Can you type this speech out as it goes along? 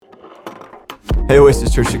Hey,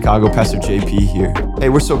 Oasis Church Chicago, Pastor JP here. Hey,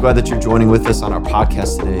 we're so glad that you're joining with us on our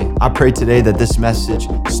podcast today. I pray today that this message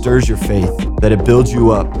stirs your faith, that it builds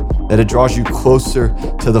you up, that it draws you closer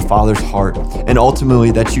to the Father's heart, and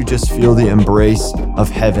ultimately that you just feel the embrace of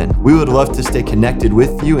heaven. We would love to stay connected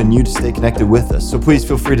with you and you to stay connected with us. So please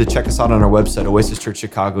feel free to check us out on our website,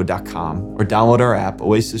 oasischurchchicago.com, or download our app,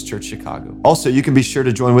 Oasis Church Chicago. Also, you can be sure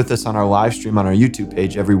to join with us on our live stream on our YouTube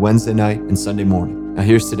page every Wednesday night and Sunday morning. Now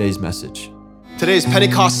here's today's message. Today is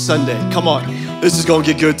Pentecost Sunday. Come on, this is gonna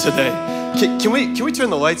get good today. Can we turn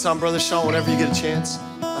the lights on, Brother Sean, whenever you get a chance?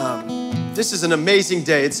 This is an amazing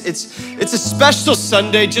day. It's a special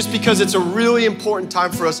Sunday just because it's a really important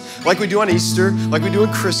time for us, like we do on Easter, like we do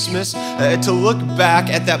on Christmas, to look back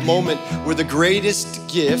at that moment where the greatest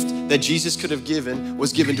gift that Jesus could have given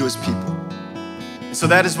was given to his people. And so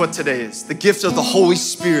that is what today is, the gift of the Holy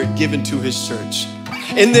Spirit given to his church.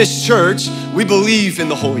 In this church, we believe in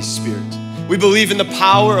the Holy Spirit. We believe in the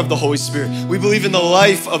power of the Holy Spirit. We believe in the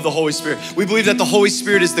life of the Holy Spirit. We believe that the Holy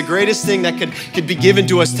Spirit is the greatest thing that could be given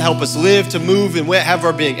to us to help us live, to move, and have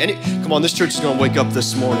our being. Come on, this church is gonna wake up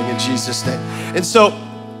this morning in Jesus' name. And so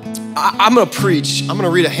I'm gonna preach. I'm gonna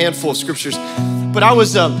read a handful of scriptures. But I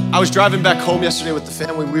was driving back home yesterday with the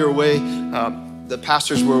family. We were away. The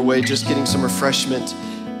pastors were away just getting some refreshment.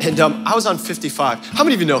 And I was on 55. How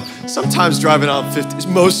many of you know, sometimes driving on 50,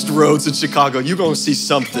 most roads in Chicago, you're gonna see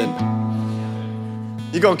something.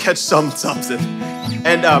 You're gonna catch something.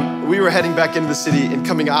 And we were heading back into the city, and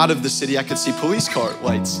coming out of the city, I could see police car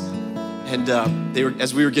lights. And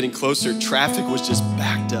as we were getting closer, traffic was just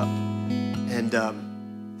backed up. And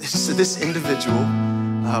this individual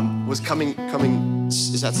was coming,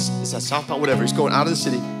 is that southbound, whatever, he's going out of the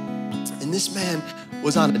city. And this man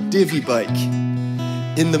was on a divvy bike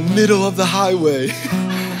in the middle of the highway,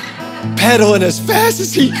 pedaling as fast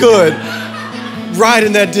as he could.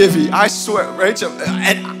 Riding that divvy, I swear, Rachel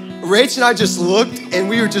and I just looked and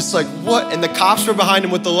we were just like, what? And the cops were behind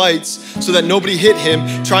him with the lights so that nobody hit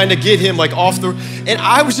him, trying to get him like off the, and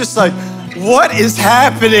I was just like, what is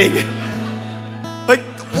happening? Like,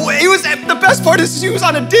 the best part is he was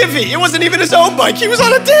on a divvy. It wasn't even his own bike, he was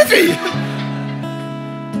on a divvy.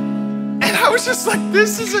 And I was just like,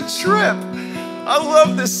 this is a trip. I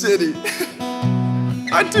love this city.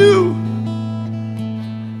 I do.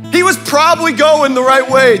 He was probably going the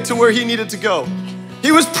right way to where he needed to go.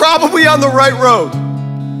 He was probably on the right road.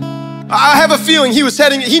 I have a feeling he was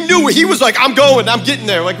heading, he knew it. He was like, I'm getting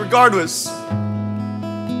there, like regardless.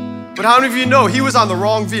 But how many of you know he was on the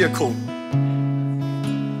wrong vehicle?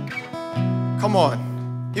 Come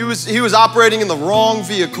on. He was operating in the wrong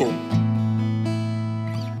vehicle.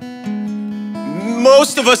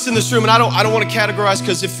 Most of us in this room, and I don't want to categorize,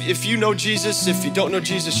 because if you know Jesus, if you don't know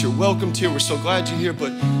Jesus, you're welcome to. We're so glad you're here,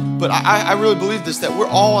 but I really believe this, that we're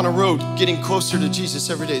all on a road getting closer to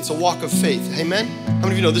Jesus every day. It's a walk of faith, amen? How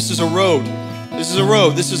many of you know this is a road? This is a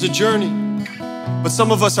road, this is a journey. But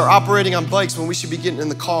some of us are operating on bikes when we should be getting in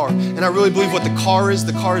the car. And I really believe what the car is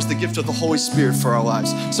the gift of the Holy Spirit for our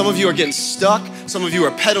lives. Some of you are getting stuck. Some of you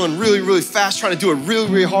are pedaling really, really fast, trying to do it really,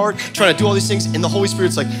 really hard, trying to do all these things. And the Holy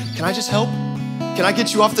Spirit's like, can I just help? Can I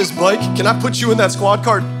get you off this bike? Can I put you in that squad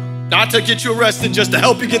car? Not to get you arrested, just to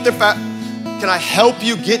help you get there fast. Can I help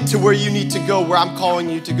you get to where you need to go, where I'm calling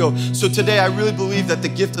you to go? So today, I really believe that the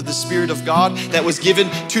gift of the Spirit of God that was given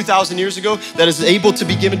 2,000 years ago, that is able to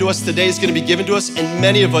be given to us today, is gonna be given to us. And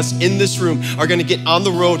many of us in this room are gonna get on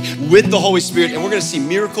the road with the Holy Spirit, and we're gonna see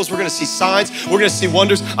miracles, we're gonna see signs, we're gonna see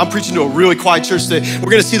wonders. I'm preaching to a really quiet church today.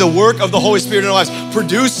 We're gonna see the work of the Holy Spirit in our lives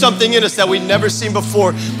produce something in us that we've never seen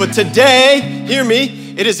before. But today, hear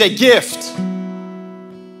me, it is a gift.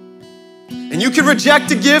 And you can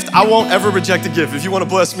reject a gift. I won't ever reject a gift. If you want to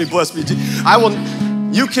bless me, bless me.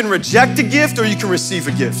 You can reject a gift or you can receive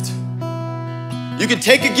a gift. You can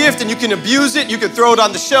take a gift and you can abuse it. You can throw it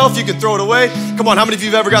on the shelf. You can throw it away. Come on, how many of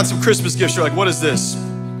you have ever gotten some Christmas gifts? You're like, what is this?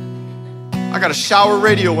 I got a shower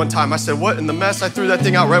radio one time. I said, what in the mess? I threw that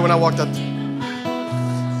thing out right when I walked out.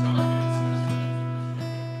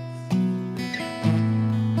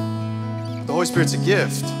 The Holy Spirit's a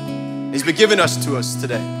gift. He's been given to us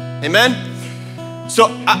today. Amen? So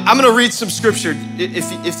I'm gonna read some scripture,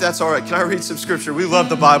 if that's all right. Can I read some scripture? We love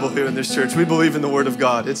the Bible here in this church. We believe in the Word of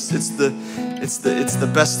God. It's the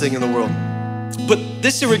best thing in the world. But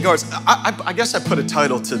this in regards, I guess I put a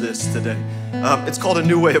title to this today. It's called A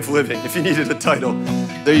New Way of Living. If you needed a title,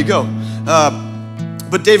 there you go.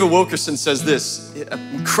 But David Wilkerson says this, an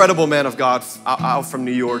incredible man of God out from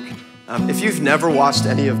New York. If you've never watched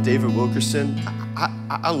any of David Wilkerson,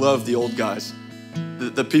 I love the old guys.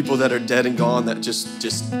 The people that are dead and gone that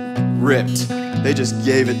just ripped. They just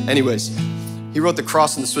gave it. Anyways, He wrote The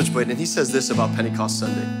Cross and the Switchblade, and he says this about Pentecost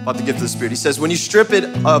Sunday, about the gift of the Spirit. He says, when you strip it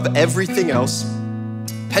of everything else,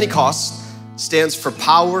 Pentecost stands for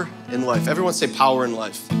power in life. Everyone say power in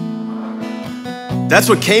life. That's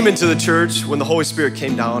what came into the church when the Holy Spirit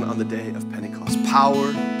came down on the day of Pentecost. Power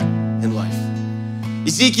in life.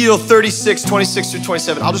 Ezekiel 36, 26 through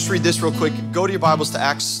 27. I'll just read this real quick. Go to your Bibles to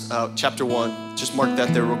Acts chapter 1. Just mark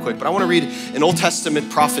that there real quick. But I want to read an Old Testament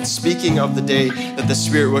prophet speaking of the day that the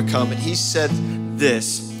Spirit would come. And he said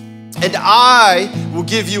this, and I will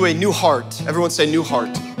give you a new heart. Everyone say new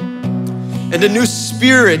heart. And a new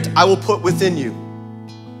spirit I will put within you.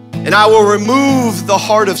 And I will remove the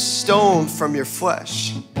heart of stone from your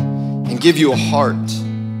flesh and give you a heart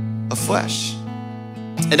of flesh.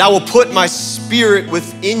 And I will put my spirit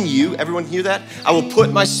within you. Everyone hear that? I will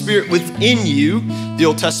put my spirit within you, the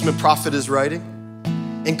Old Testament prophet is writing,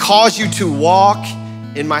 and cause you to walk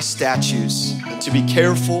in my statutes and to be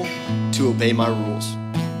careful to obey my rules.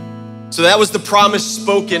 So that was the promise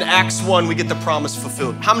spoken. Acts 1, we get the promise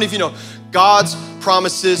fulfilled. How many of you know God's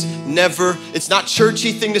promises never, it's not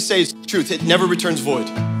churchy thing to say, it's truth. It never returns void.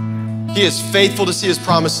 He is faithful to see his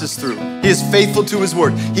promises through. He is faithful to his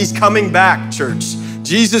word. He's coming back, church.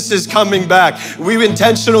 Jesus is coming back. We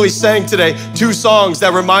intentionally sang today 2 songs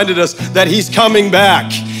that reminded us that he's coming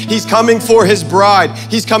back. He's coming for his bride.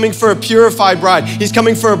 He's coming for a purified bride. He's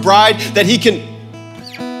coming for a bride that he can,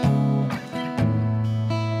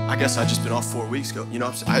 I guess I just been off 4 weeks ago. You know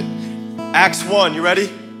what I'm saying? Acts 1, you ready?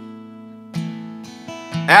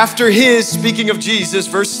 After his, speaking of Jesus,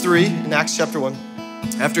 verse 3 in Acts chapter 1,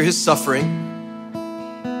 after his suffering,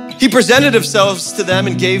 he presented himself to them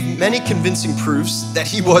and gave many convincing proofs that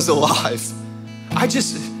he was alive.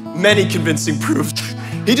 Many convincing proofs.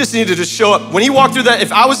 He just needed to show up. When he walked through that,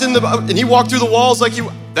 if I was and he walked through the walls like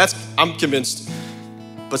I'm convinced.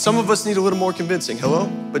 But some of us need a little more convincing, hello?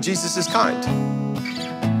 But Jesus is kind.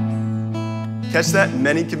 Catch that?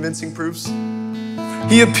 Many convincing proofs.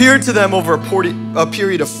 He appeared to them over a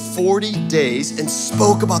period of 40 days and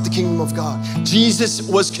spoke about the kingdom of God. Jesus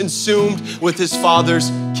was consumed with his Father's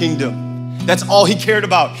kingdom. That's all he cared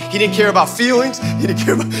about. He didn't care about feelings.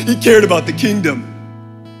 He cared about the kingdom.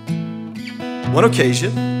 One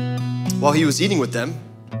occasion, while he was eating with them,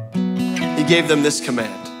 he gave them this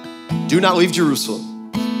command. Do not leave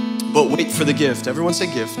Jerusalem, but wait for the gift. Everyone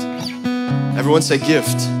say gift. Everyone say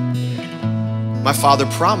gift. My Father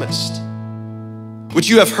promised, which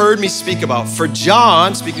you have heard me speak about. For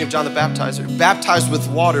John, speaking of John the Baptizer, baptized with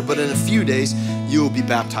water, but in a few days you will be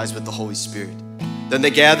baptized with the Holy Spirit. Then they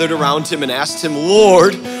gathered around him and asked him,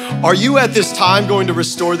 Lord, are you at this time going to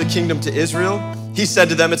restore the kingdom to Israel? He said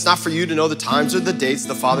to them, it's not for you to know the times or the dates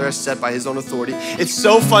the Father has set by his own authority. It's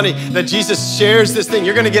so funny that Jesus shares this thing.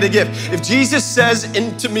 You're gonna get a gift. If Jesus says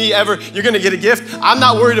into me ever, you're gonna get a gift, I'm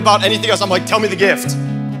not worried about anything else. I'm like, tell me the gift.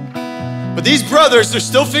 But these brothers, they're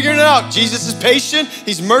still figuring it out. Jesus is patient,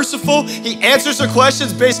 he's merciful, he answers their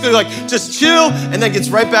questions, basically like, just chill, and then gets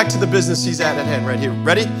right back to the business he's at hand right here.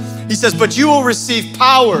 Ready? He says, but you will receive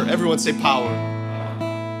power. Everyone say power.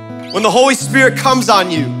 When the Holy Spirit comes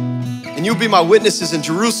on you, and you'll be my witnesses in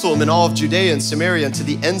Jerusalem and all of Judea and Samaria and to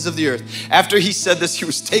the ends of the earth. After he said this, he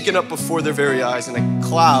was taken up before their very eyes, and a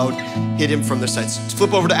cloud hid him from their sight.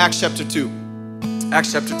 Flip over to Acts chapter 2.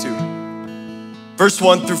 Acts chapter 2. Verse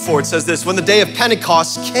 1 through 4, it says this, when the day of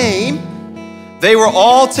Pentecost came, they were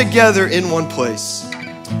all together in one place.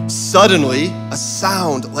 Suddenly, a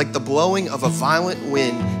sound like the blowing of a violent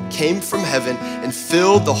wind came from heaven and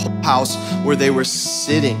filled the whole house where they were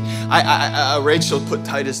sitting. Rachel put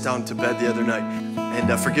Titus down to bed the other night,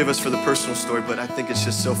 and forgive us for the personal story, but I think it's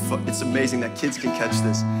just so fun. It's amazing that kids can catch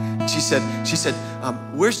this. She said,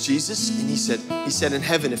 where's Jesus? And he said, in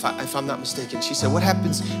heaven, if I'm not mistaken. She said, what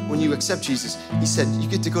happens when you accept Jesus? He said, you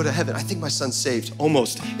get to go to heaven. I think my son's saved,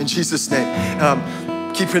 almost, in Jesus'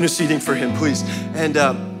 name. Keep interceding for him, please. And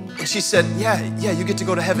she said, yeah, you get to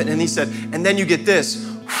go to heaven. And he said, and then you get this.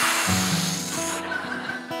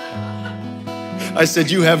 I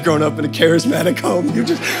said, you have grown up in a charismatic home. You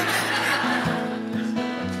just...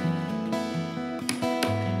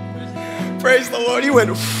 Praise the Lord. You went,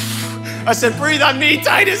 I said, breathe on me,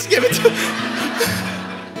 Titus, give it to me.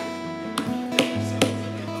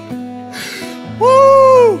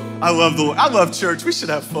 Woo! I love the Lord. I love church. We should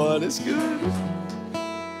have fun. It's good.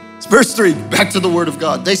 It's verse 3, back to the word of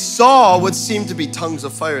God. They saw what seemed to be tongues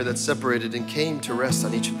of fire that separated and came to rest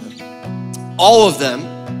on each of them. All of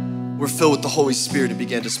them were filled with the Holy Spirit and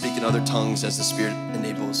began to speak in other tongues as the Spirit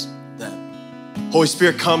enables them. Holy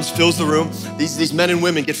Spirit comes, fills the room. These men and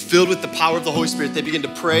women get filled with the power of the Holy Spirit. They begin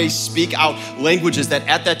to pray, speak out languages that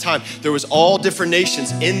at that time, there was all different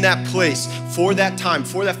nations in that place for that time,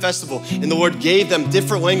 for that festival. And the Lord gave them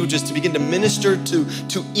different languages to begin to minister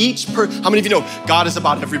to each person. How many of you know God is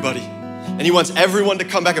about everybody? And he wants everyone to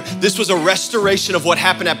come back. This was a restoration of what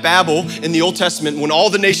happened at Babel in the Old Testament when all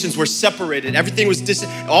the nations were separated. Everything was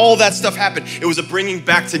all that stuff happened. It was a bringing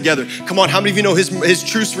back together. Come on, how many of you know his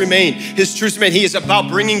truths remain? His truths remain. He is about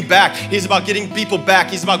bringing back. He's about getting people back.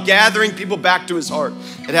 He's about gathering people back to his heart.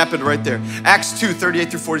 It happened right there. Acts 2, 38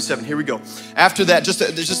 through 47. Here we go. After that,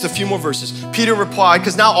 there's just a few more verses. Peter replied,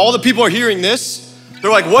 because now all the people are hearing this. They're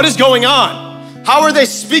like, what is going on? How are they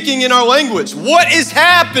speaking in our language? What is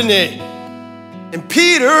happening? And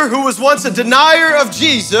Peter, who was once a denier of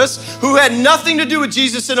Jesus, who had nothing to do with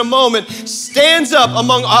Jesus in a moment, stands up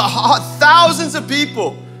among thousands of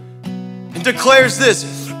people and declares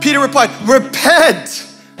this. Peter replied, repent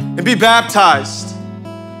and be baptized,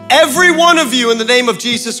 every one of you, in the name of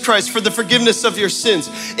Jesus Christ for the forgiveness of your sins,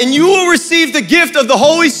 and you will receive the gift of the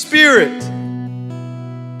Holy Spirit.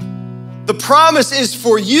 The promise is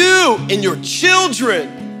for you and your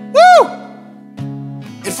children. Woo!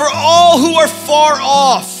 And for all who are far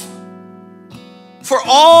off, for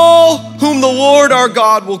all whom the Lord our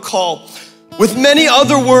God will call. With many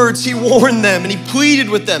other words, he warned them and he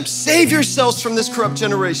pleaded with them, save yourselves from this corrupt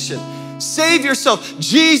generation. Save yourself.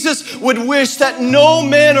 Jesus would wish that no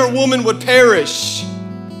man or woman would perish.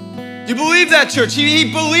 You believe that, church?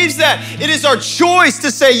 He believes that. It is our choice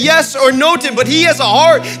to say yes or no to him, but he has a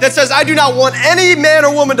heart that says, I do not want any man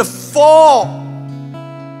or woman to fall.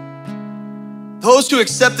 Those who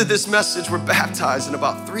accepted this message were baptized, and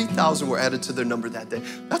about 3,000 were added to their number that day.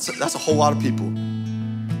 That's a whole lot of people.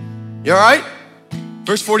 You all right?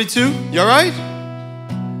 Verse 42, you all right?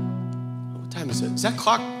 What time is it? Is that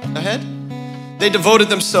clock ahead? They devoted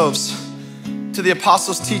themselves to the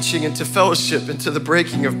apostles' teaching and to fellowship and to the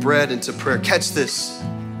breaking of bread and to prayer. Catch this.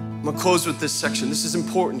 I'm gonna close with this section. This is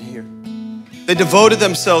important here. They devoted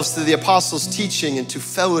themselves to the apostles' teaching and to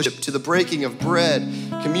fellowship, to the breaking of bread,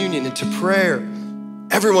 communion, and to prayer.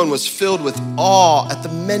 Everyone was filled with awe at the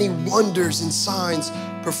many wonders and signs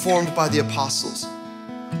performed by the apostles.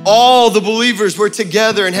 All the believers were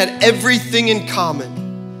together and had everything in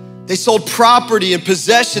common. They sold property and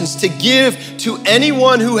possessions to give to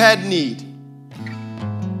anyone who had need.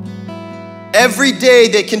 Every day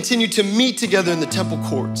they continued to meet together in the temple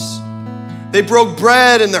courts. They broke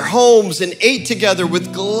bread in their homes and ate together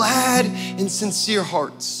with glad and sincere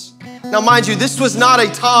hearts. Now, mind you, this was not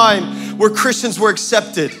a time where Christians were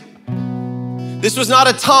accepted. This was not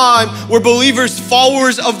a time where believers,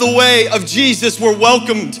 followers of the way of Jesus, were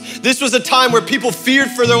welcomed. This was a time where people feared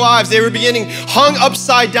for their lives. They were getting hung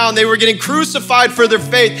upside down. They were getting crucified for their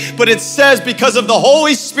faith. But it says because of the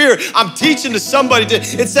Holy Spirit, I'm teaching to somebody,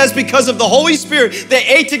 it says because of the Holy Spirit, they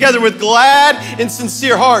ate together with glad and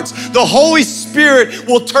sincere hearts. The Holy Spirit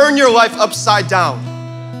will turn your life upside down.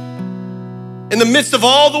 In the midst of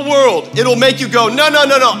all the world, it'll make you go, no.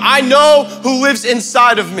 I know who lives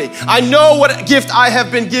inside of me. I know what gift I have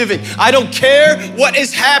been given. I don't care what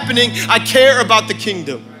is happening. I care about the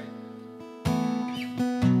kingdom.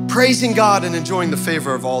 Praising God and enjoying the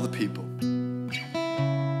favor of all the people.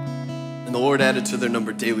 And the Lord added to their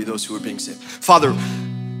number daily those who were being saved. Father,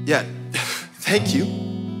 thank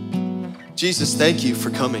you. Jesus, thank you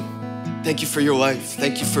for coming. Thank you for your life.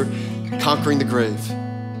 Thank you for conquering the grave.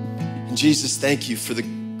 And Jesus, thank you for the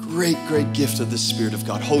great, great gift of the Spirit of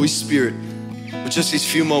God. Holy Spirit, with just these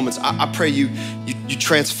few moments, I pray you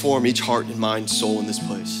transform each heart and mind, soul in this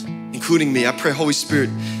place, including me. I pray, Holy Spirit,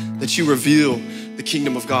 that you reveal the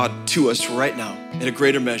kingdom of God to us right now in a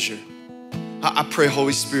greater measure. I pray,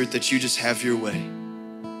 Holy Spirit, that you just have your way.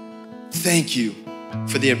 Thank you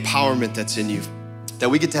for the empowerment that's in you, that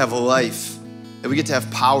we get to have a life, that we get to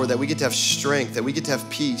have power, that we get to have strength, that we get to have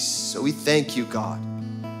peace. So we thank you, God.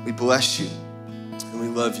 We bless you and we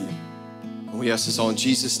love you. And we ask this all in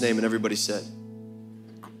Jesus' name, and everybody said,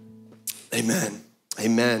 amen,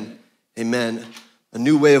 amen, amen. A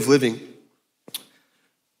new way of living.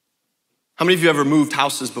 How many of you ever moved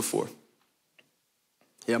houses before?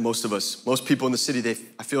 Yeah, most of us. Most people in the city,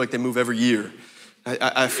 I feel like they move every year.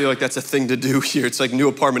 I feel like that's a thing to do here. It's like new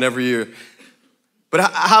apartment every year. But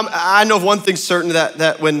I know of one thing certain,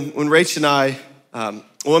 that when Rach and I,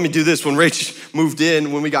 well, let me do this. When Rach moved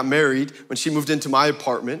in, when we got married, when she moved into my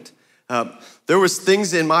apartment, there was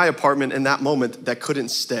things in my apartment in that moment that couldn't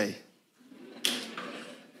stay.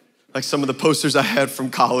 Like some of the posters I had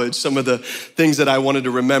from college, some of the things that I wanted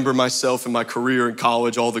to remember myself and my career in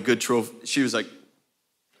college, all the good trophies. She was like,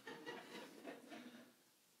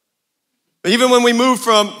 Even when we moved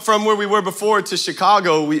from where we were before to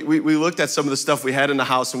Chicago, we looked at some of the stuff we had in the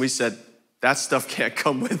house and we said, that stuff can't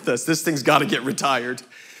come with us. This thing's got to get retired.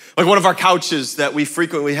 Like one of our couches that we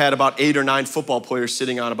frequently had about 8 or 9 football players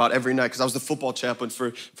sitting on about every night, because I was the football chaplain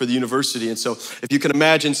for the university. And so if you can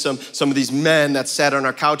imagine some of these men that sat on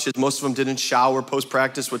our couches, most of them didn't shower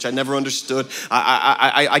post-practice, which I never understood.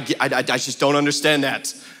 I just don't understand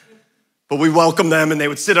that. But we welcomed them and they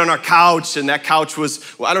would sit on our couch, and that couch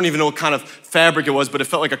was, well, I don't even know what kind of fabric it was, but it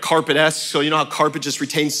felt like a carpet-esque. So you know how carpet just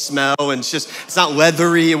retains smell, and it's not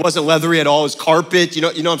leathery. It wasn't leathery at all. It was carpet, you know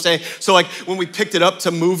what I'm saying? So like when we picked it up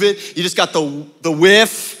to move it, you just got the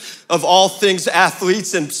whiff of all things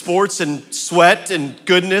athletes and sports and sweat and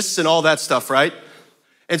goodness and all that stuff, right?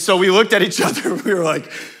 And so we looked at each other and we were like,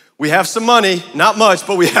 we have some money, not much,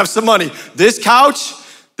 but we have some money. This couch,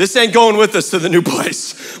 this ain't going with us to the new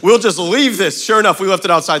place. We'll just leave this. Sure enough, we left it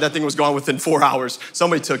outside. That thing was gone within 4 hours.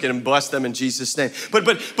 Somebody took it and blessed them in Jesus' name.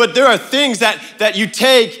 But there are things that you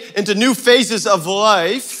take into new phases of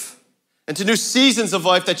life, into new seasons of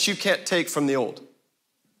life that you can't take from the old.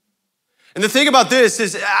 And the thing about this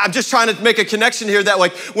is, I'm just trying to make a connection here that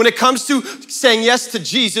like when it comes to saying yes to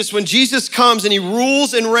Jesus, when Jesus comes and he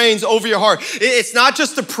rules and reigns over your heart, it's not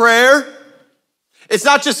just a prayer. It's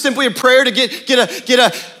not just simply a prayer to get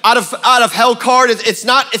a out of hell card. It's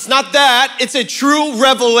not that. It's a true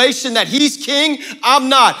revelation that he's king, I'm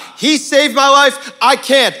not. He saved my life, I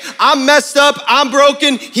can't. I'm messed up, I'm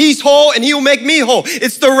broken, he's whole, and he will make me whole.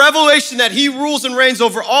 It's the revelation that he rules and reigns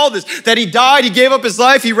over all this, that he died, he gave up his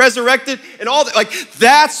life, he resurrected, and all that. Like,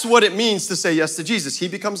 that's what it means to say yes to Jesus. He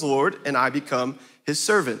becomes Lord, and I become his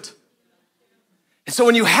servant. And so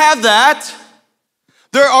when you have that,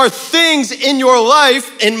 there are things in your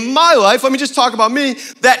life, in my life, let me just talk about me,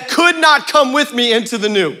 that could not come with me into the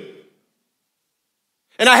new.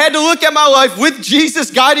 And I had to look at my life with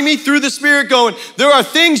Jesus guiding me through the Spirit going, there are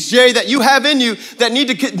things, Jay, that you have in you that need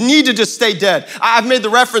to just stay dead. I've made the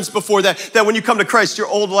reference before that when you come to Christ, your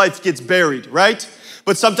old life gets buried, right?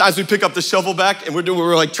 But sometimes we pick up the shovel back and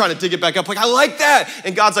we're like trying to dig it back up. Like, I like that.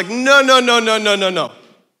 And God's like, no.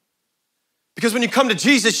 Because when you come to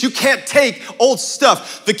Jesus, you can't take old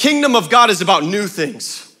stuff. The kingdom of God is about new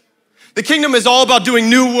things. The kingdom is all about doing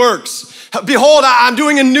new works. Behold, I'm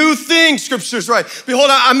doing a new thing, scriptures, right? Behold,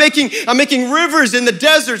 I'm making rivers in the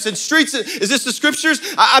deserts and streets. Is this the scriptures?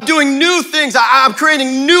 I'm doing new things. I'm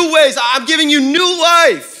creating new ways. I'm giving you new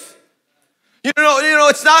life. You know,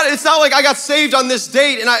 it's not like I got saved on this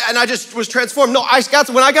date and I just was transformed. No,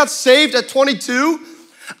 when I got saved at 22,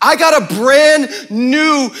 I got a brand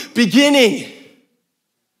new beginning.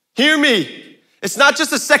 Hear me. It's not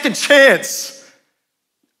just a second chance.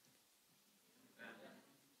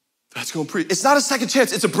 That's going to preach. It's not a second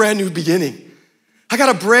chance. It's a brand new beginning. I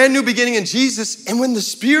got a brand new beginning in Jesus. And when the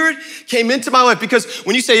Spirit came into my life, because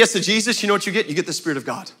when you say yes to Jesus, you know what you get? You get the Spirit of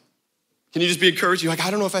God. Can you just be encouraged? You're like, I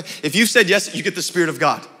don't know if you said yes, you get the Spirit of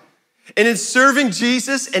God. And in serving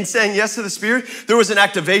Jesus and saying yes to the Spirit, there was an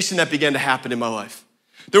activation that began to happen in my life.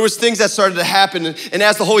 There was things that started to happen, and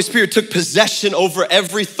as the Holy Spirit took possession over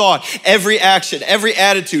every thought, every action, every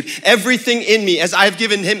attitude, everything in me, as I've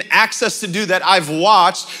given him access to do that, I've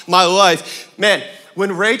watched my life. Man,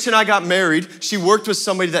 when Rach and I got married, she worked with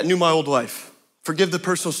somebody that knew my old life. Forgive the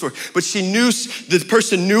personal story, but the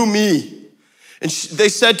person knew me. And they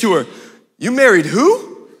said to her, you married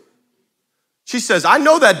who? She says, I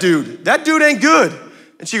know that dude. That dude ain't good.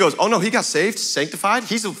 And she goes, oh no, he got saved, sanctified.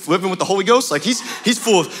 He's living with the Holy Ghost. Like he's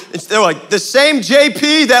full of, they're like, the same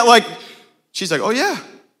JP that like, she's like, oh yeah.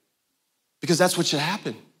 Because that's what should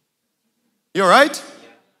happen. You all right?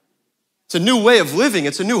 It's a new way of living.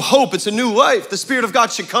 It's a new hope. It's a new life. The Spirit of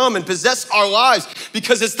God should come and possess our lives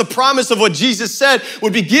because it's the promise of what Jesus said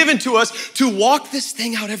would be given to us to walk this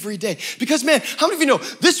thing out every day. Because man, how many of you know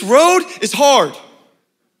this road is hard?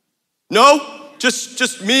 No?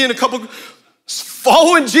 Just me and a couple.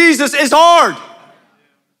 Following Jesus is hard.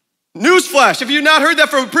 Newsflash, if you've not heard that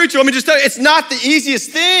from a preacher, let me just tell you, it's not the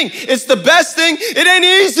easiest thing. It's the best thing. It ain't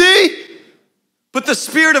easy. But the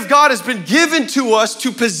Spirit of God has been given to us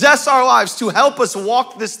to possess our lives, to help us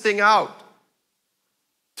walk this thing out,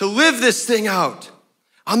 to live this thing out.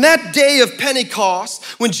 On that day of Pentecost,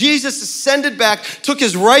 when Jesus ascended back, took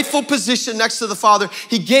his rightful position next to the Father,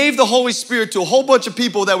 he gave the Holy Spirit to a whole bunch of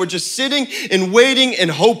people that were just sitting and waiting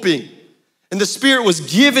and hoping. And the Spirit was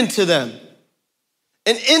given to them.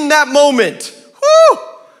 And in that moment,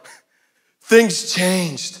 things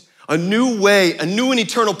changed. A new way, a new and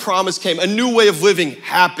eternal promise came. A new way of living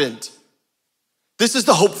happened. This is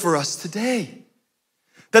the hope for us today.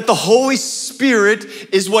 That the Holy Spirit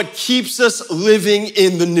is what keeps us living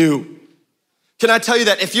in the new. Can I tell you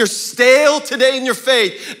that if you're stale today in your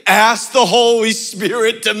faith, ask the Holy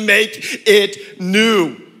Spirit to make it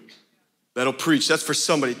new. That'll preach. That's for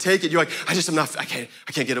somebody. Take it. You're like, I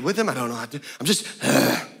can't get it with him. I don't know how to do. I'm just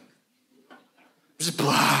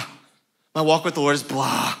blah. My walk with the Lord is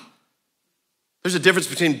blah. There's a difference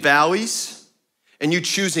between valleys and you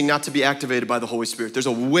choosing not to be activated by the Holy Spirit. There's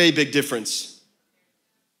a way big difference.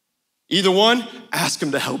 Either one, ask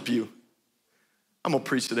him to help you. I'm gonna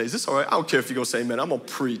preach today. Is this all right? I don't care if you go say amen. I'm gonna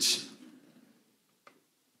preach.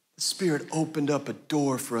 The Spirit opened up a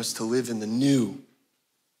door for us to live in the new.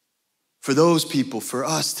 For those people, for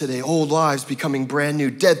us today, old lives becoming brand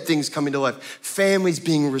new, dead things coming to life, families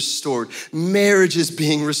being restored, marriages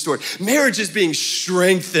being restored, marriages being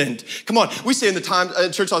strengthened. Come on, we say in the time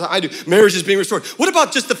church all the time, I do, marriages being restored. What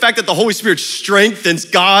about just the fact that the Holy Spirit strengthens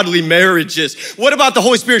godly marriages? What about the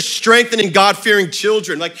Holy Spirit strengthening God-fearing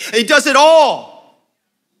children? Like, he does it all.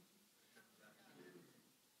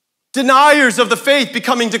 Deniers of the faith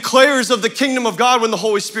becoming declarers of the kingdom of God when the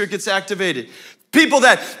Holy Spirit gets activated. People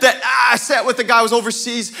that I sat with a guy who was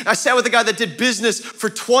overseas. I sat with a guy that did business for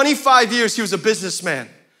 25 years. He was a businessman.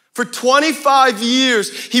 For 25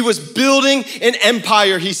 years, he was building an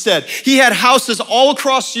empire, he said. He had houses all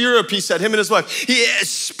across Europe, he said, him and his wife. He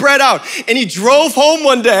spread out. And he drove home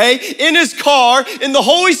one day in his car, in the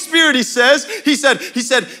Holy Spirit, he said,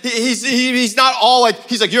 he's not all like,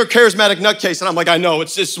 he's like, you're a charismatic nutcase. And I'm like, I know,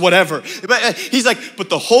 it's just whatever. But he's like, but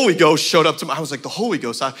the Holy Ghost showed up to me. I was like, the Holy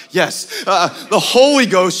Ghost? Yes. The Holy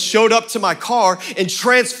Ghost showed up to my car and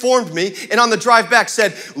transformed me. And on the drive back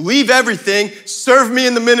said, leave everything, serve me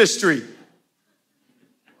in the ministry.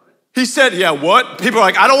 He said, yeah, what? People are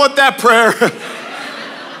like, I don't want that prayer.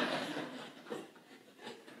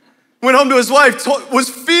 Went home to his wife, was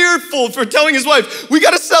fearful for telling his wife, we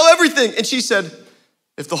got to sell everything. And she said,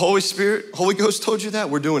 if the Holy Ghost told you that,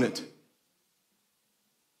 we're doing it.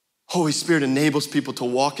 Holy Spirit enables people to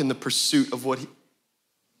walk in the pursuit of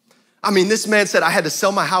this man said, I had to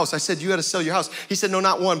sell my house. I said, you had to sell your house. He said, no,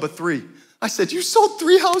 not one, but 3. I said, you sold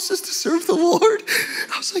 3 houses to serve the Lord?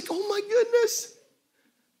 I was like, oh my goodness.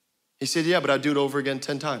 He said, yeah, but I'd do it over again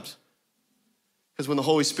 10 times. Because when the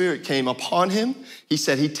Holy Spirit came upon him, he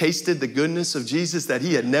said he tasted the goodness of Jesus that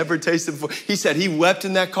he had never tasted before. He said he wept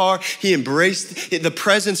in that car. He embraced the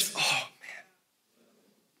presence. Oh, man.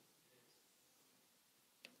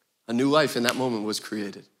 A new life in that moment was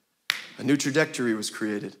created. A new trajectory was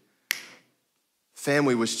created.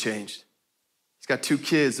 Family was changed. He's got 2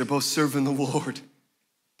 kids. They're both serving the Lord.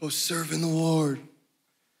 Both serving the Lord.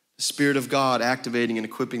 The Spirit of God activating and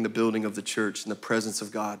equipping the building of the church and the presence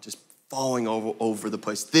of God just falling over the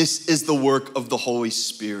place. This is the work of the Holy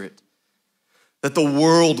Spirit. That the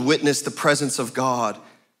world witness the presence of God.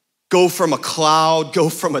 Go from a cloud, go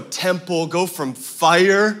from a temple, go from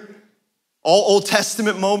fire. All Old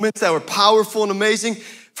Testament moments that were powerful and amazing.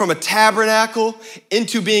 From a tabernacle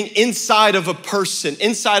into being inside of a person,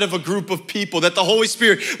 inside of a group of people, that the Holy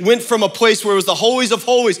Spirit went from a place where it was the holies of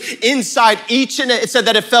holies inside each, and it said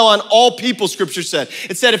that it fell on all people, scripture said.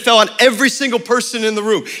 It said it fell on every single person in the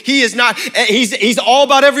room. He's all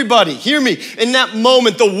about everybody. Hear me. In that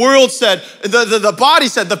moment, the world said, the body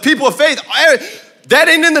said, the people of faith, that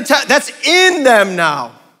ain't in that's in them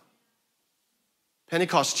now.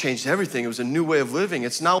 Pentecost changed everything. It was a new way of living.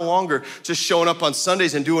 It's no longer just showing up on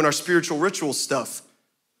Sundays and doing our spiritual ritual stuff.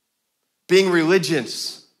 Being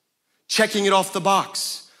religious, checking it off the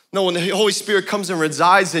box. No, when the Holy Spirit comes and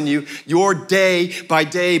resides in you, your day by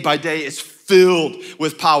day by day is filled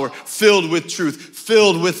with power, filled with truth,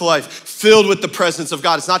 filled with life, filled with the presence of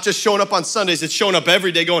God. It's not just showing up on Sundays, it's showing up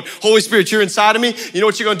every day going, Holy Spirit, you're inside of me. You know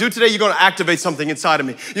what you're gonna do today? You're gonna activate something inside of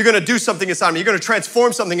me. You're gonna do something inside of me. You're gonna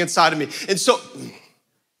transform something inside of me. And so,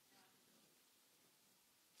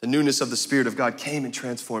 the newness of the Spirit of God came and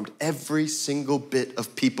transformed every single bit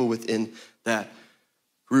of people within that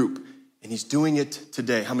group. And he's doing it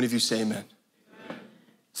today. How many of you say amen?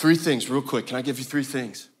 3 things real quick. Can I give you 3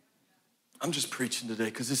 things? I'm just preaching today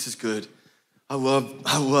because this is good. I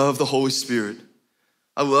love the Holy Spirit.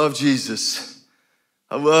 I love Jesus.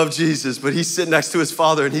 But he's sitting next to his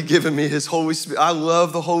Father and he's giving me his Holy Spirit. I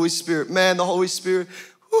love the Holy Spirit. Man, the Holy Spirit.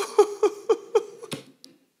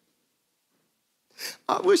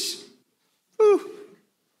 I wish,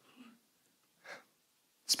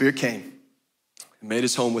 Spirit came and made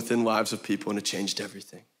his home within lives of people, and it changed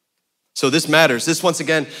everything. So this matters. This once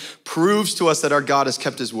again proves to us that our God has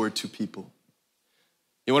kept his word to people.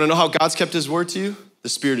 You wanna know how God's kept his word to you? The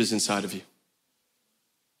Spirit is inside of you.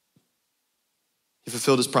 He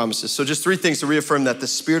fulfilled his promises. So just 3 things to reaffirm that the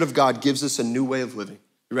Spirit of God gives us a new way of living.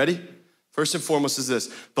 You ready? First and foremost is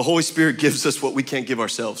this: the Holy Spirit gives us what we can't give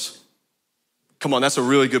ourselves. Come on, that's a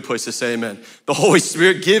really good place to say amen. The Holy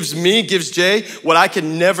Spirit gives Jay, what I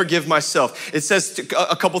can never give myself. It says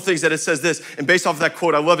a couple things that it says this, and based off of that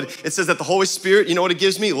quote, I love it. It says that the Holy Spirit, you know what it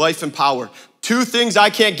gives me? Life and power. 2 things I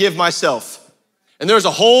can't give myself. And there's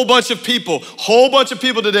a whole bunch of people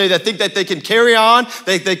today that think that they can carry on,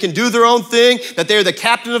 they can do their own thing, that they're the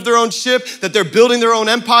captain of their own ship, that they're building their own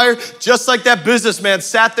empire. Just like that businessman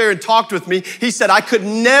sat there and talked with me. He said, I could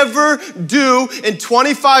never do in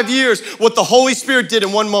 25 years what the Holy Spirit did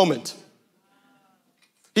in one moment.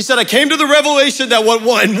 He said, I came to the revelation that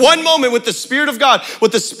in one moment with the Spirit of God,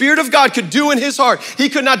 what the Spirit of God could do in his heart, he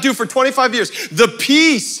could not do for 25 years. The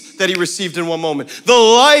peace that he received in one moment, the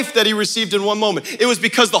life that he received in one moment. It was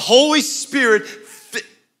because the Holy Spirit,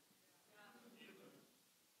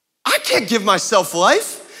 I can't give myself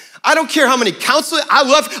life. I don't care how many counseling,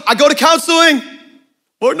 I go to counseling.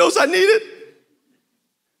 Lord knows I need it.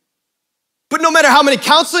 But no matter how many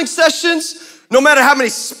counseling sessions, no matter how many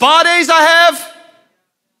spa days I have,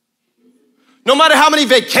 no matter how many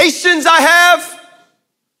vacations I have,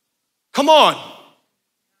 come on.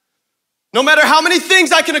 No matter how many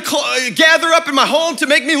things I can gather up in my home to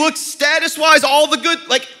make me look status-wise, all the good,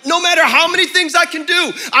 no matter how many things I can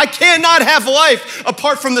do, I cannot have life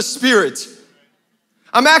apart from the Spirit.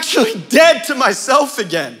 I'm actually dead to myself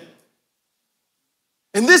again.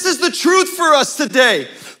 And this is the truth for us today.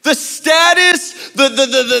 The status,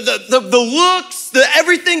 the looks,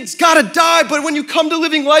 everything's gotta die, but when you come to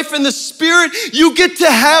living life in the Spirit, you get to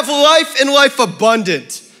have life and life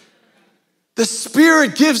abundant. The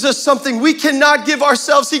Spirit gives us something we cannot give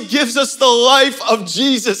ourselves. He gives us the life of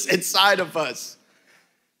Jesus inside of us.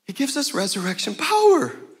 He gives us resurrection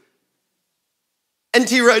power.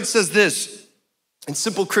 N.T. Wright says this, in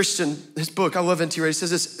Simple Christian, his book, I love N.T. Wright, he says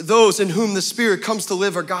this, those in whom the Spirit comes to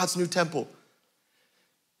live are God's new temple.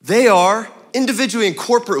 They are individually and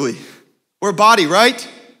corporately, we're a body, right?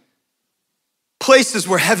 Places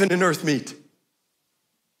where heaven and earth meet.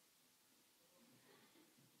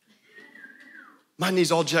 My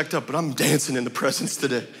knee's all jacked up, but I'm dancing in the presence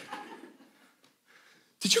today.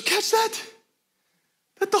 Did you catch that?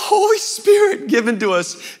 That the Holy Spirit given to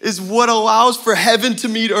us is what allows for heaven to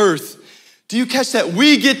meet earth. Do you catch that?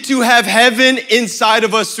 We get to have heaven inside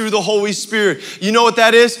of us through the Holy Spirit. You know what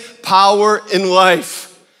that is? Power and life.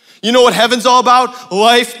 You know what heaven's all about?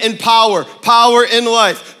 Life and power and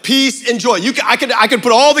life, peace and joy. I could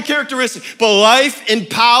put all the characteristics, but life and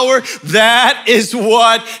power, that is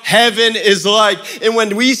what heaven is like. And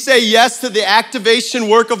when we say yes to the activation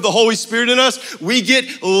work of the Holy Spirit in us, we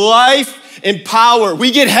get life and power.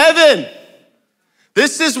 We get heaven.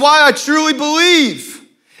 This is why I truly believe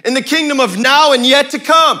in the kingdom of now and yet to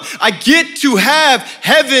come. I get to have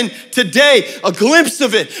heaven today, a glimpse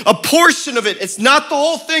of it, a portion of it. It's not the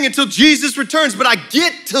whole thing until Jesus returns, but I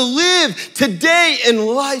get to live today in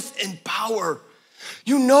life and power.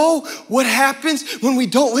 You know what happens when we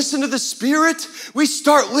don't listen to the Spirit? We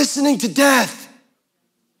start listening to death.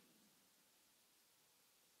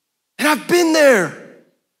 And I've been there,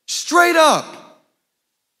 straight up.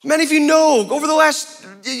 Many of you know, over the last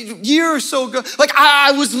year or so ago,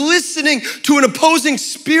 I was listening to an opposing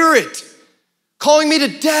spirit calling me to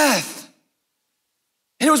death.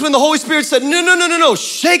 And it was when the Holy Spirit said, no,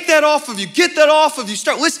 shake that off of you, get that off of you,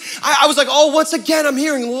 start listening. I was like, once again, I'm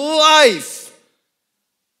hearing life.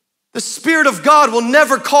 The Spirit of God will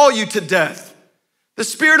never call you to death. The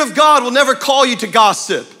Spirit of God will never call you to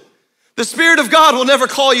gossip. The Spirit of God will never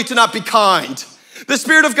call you to not be kind. The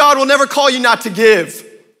Spirit of God will never call you not to give.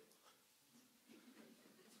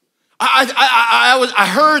 I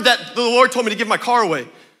heard that the Lord told me to give my car away,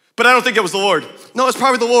 but I don't think it was the Lord. No, it's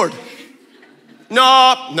probably the Lord.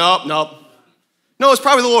 No, it's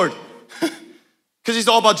probably the Lord. Because he's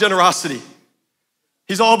all about generosity.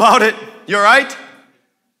 He's all about it. You all right?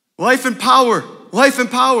 Life and power.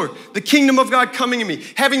 The kingdom of God coming in me,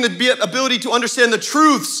 having the ability to understand the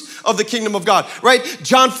truths of the kingdom of God, right?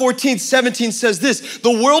 John 14:17 says this,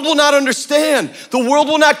 the world will not understand, the world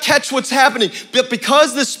will not catch what's happening, but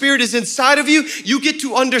because the Spirit is inside of you, you get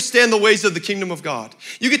to understand the ways of the kingdom of God.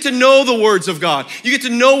 You get to know the words of God. You get to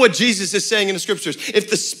know what Jesus is saying in the scriptures. If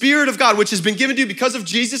the Spirit of God, which has been given to you because of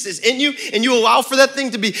Jesus, is in you, and you allow for that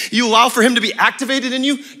thing to be, you allow for him to be activated in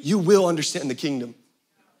you, you will understand the kingdom.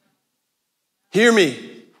 Hear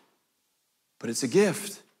me, but it's a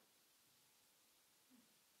gift.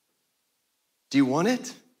 Do you want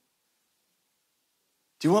it?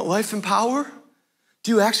 Do you want life and power?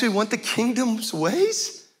 Do you actually want the kingdom's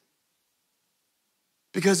ways?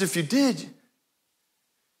 Because if you did,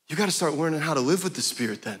 you got to start learning how to live with the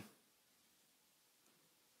Spirit then.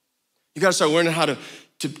 You got to start learning how to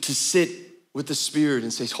sit with the Spirit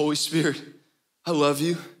and say, Holy Spirit, I love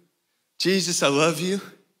you. Jesus, I love you.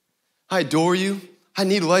 I adore you. I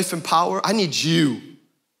need life and power. I need you.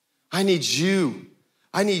 I need you.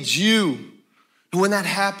 I need you. And when that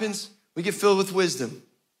happens, we get filled with wisdom.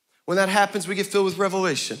 When that happens, we get filled with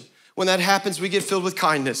revelation. When that happens, we get filled with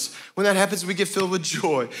kindness. When that happens, we get filled with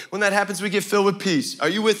joy. When that happens, we get filled with peace. Are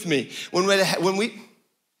you with me?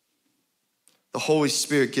 The Holy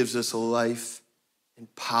Spirit gives us life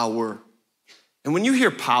and power. And when you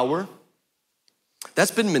hear power,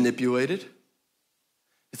 that's been manipulated.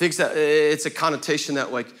 It thinks that it's a connotation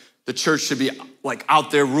that like the church should be like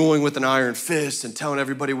out there ruling with an iron fist and telling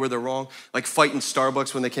everybody where they're wrong, like fighting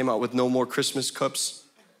Starbucks when they came out with no more Christmas cups.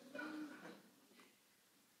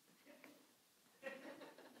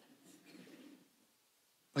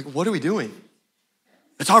 Like, what are we doing?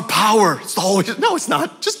 It's our power. It's the Holy Spirit. No, it's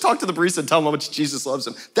not. Just talk to the barista and tell them how much Jesus loves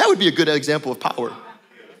them. That would be a good example of power.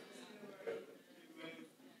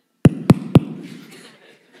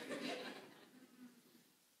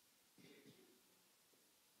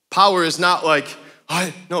 Power is not like,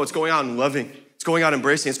 no, it's going out and loving. It's going out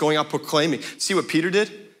embracing. It's going out proclaiming. See what Peter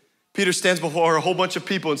did? Peter stands before a whole bunch of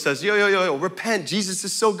people and says, yo, repent. Jesus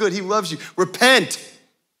is so good. He loves you. Repent.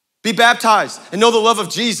 Be baptized and know the love of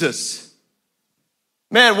Jesus.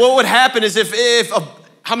 Man, what would happen is if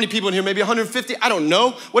how many people in here? Maybe 150? I don't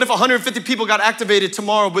know. What if 150 people got activated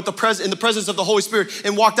tomorrow in the presence of the Holy Spirit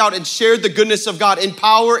and walked out and shared the goodness of God in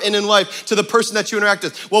power and in life to the person that you interact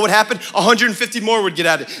with? What would happen? 150 more would get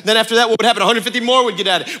at it. Then after that, what would happen? 150 more would get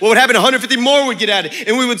at it. What would happen? 150 more would get at it.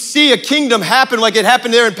 And we would see a kingdom happen like it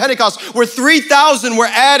happened there in Pentecost, where 3,000 were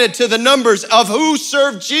added to the numbers of who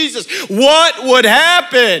served Jesus. What would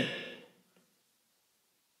happen?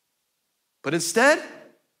 But instead,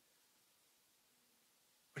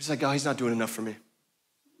 we're just like, oh, he's not doing enough for me.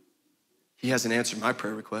 He hasn't answered my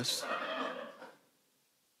prayer request.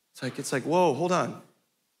 It's like, whoa, hold on.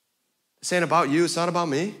 This ain't about you. It's not about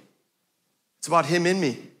me. It's about him in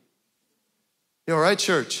me. You all right,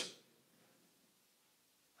 church?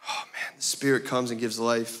 Oh, man, the Spirit comes and gives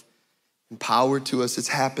life and power to us. It's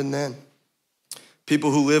happened then. People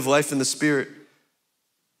who live life in the Spirit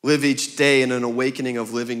live each day in an awakening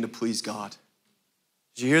of living to please God.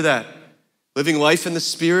 Did you hear that? Living life in the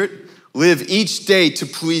Spirit, live each day to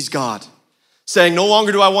please God. Saying, no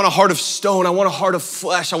longer do I want a heart of stone, I want a heart of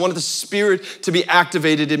flesh. I want the Spirit to be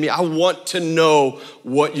activated in me. I want to know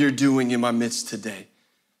what you're doing in my midst today.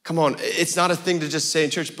 Come on, it's not a thing to just say in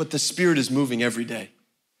church, but the Spirit is moving every day.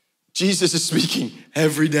 Jesus is speaking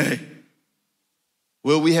every day.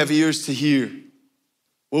 Will we have ears to hear?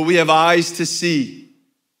 Will we have eyes to see?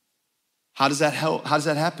 How does that help? How does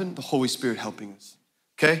that happen? The Holy Spirit helping us,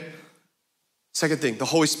 okay? Second thing, the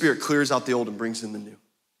Holy Spirit clears out the old and brings in the new.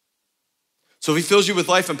 So if he fills you with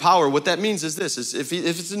life and power, what that means is this, is if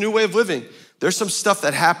it's a new way of living, there's some stuff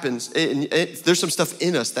that happens, there's some stuff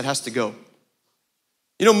in us that has to go.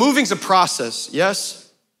 You know, moving's a process, yes?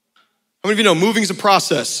 How many of you know moving's a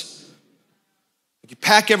process? You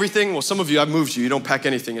pack everything, well, some of you, I've moved you don't pack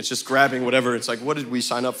anything, it's just grabbing whatever. It's like, what did we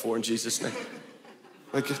sign up for in Jesus' name?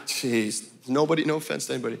 Like, geez, nobody, no offense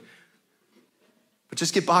to anybody. But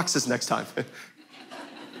just get boxes next time.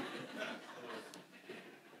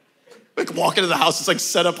 Like walk into the house, it's like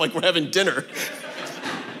set up like we're having dinner.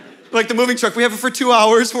 Like the moving truck, we have it for 2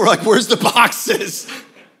 hours. We're like, where's the boxes?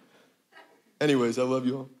 Anyways, I love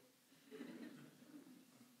you all.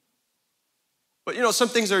 But you know, some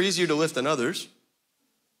things are easier to lift than others.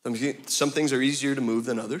 Some things are easier to move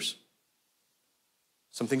than others.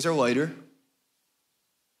 Some things are lighter.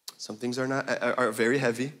 Some things are very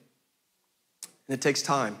heavy. And it takes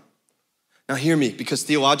time. Now hear me, because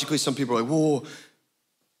theologically some people are like, whoa,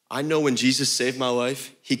 I know when Jesus saved my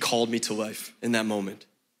life, he called me to life in that moment.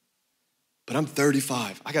 But I'm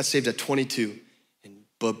 35. I got saved at 22.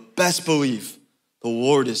 But best believe the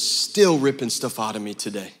Lord is still ripping stuff out of me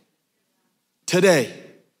today. Today.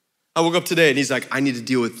 I woke up today and he's like, I need to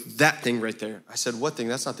deal with that thing right there. I said, what thing?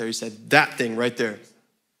 That's not there. He said, that thing right there.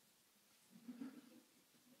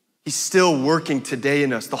 He's still working today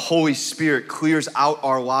in us. The Holy Spirit clears out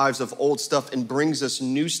our lives of old stuff and brings us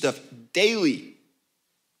new stuff daily.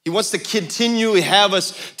 He wants to continually have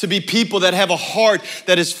us to be people that have a heart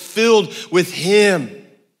that is filled with him.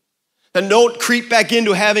 And don't creep back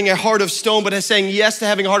into having a heart of stone, but saying yes to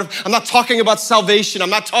having a heart of, I'm not talking about salvation. I'm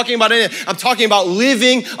not talking about anything. I'm talking about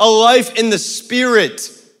living a life in the Spirit.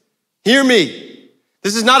 Hear me.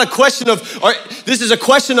 This is not a question of, this is a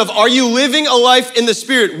question of, are you living a life in the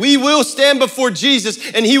Spirit? We will stand before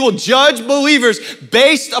Jesus and he will judge believers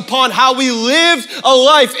based upon how we lived a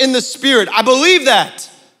life in the Spirit. I believe that.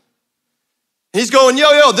 He's going,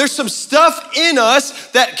 yo, there's some stuff in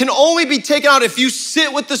us that can only be taken out if you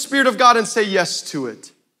sit with the Spirit of God and say yes to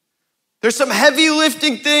it. There's some heavy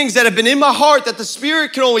lifting things that have been in my heart that the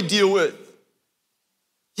Spirit can only deal with.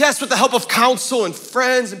 Yes, with the help of counsel and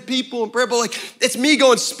friends and people and prayer, but like, it's me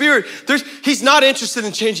going, Spirit, he's not interested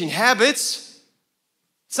in changing habits.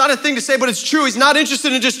 It's not a thing to say, but it's true. He's not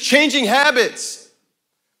interested in just changing habits.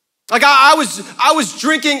 Like I was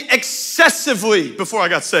drinking excessively before I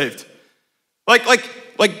got saved. Like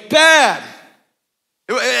bad.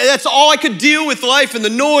 That's all I could deal with life, and the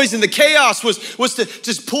noise and the chaos was to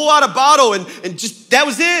just pull out a bottle and just, that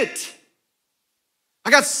was it.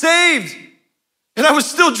 I got saved and I was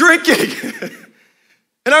still drinking.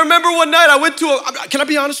 And I remember one night I went to can I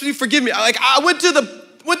be honest with you? Forgive me. I went to the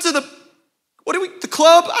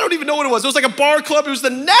club? I don't even know what it was. It was like a bar club. It was the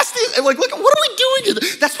nastiest. And like, look, what are we doing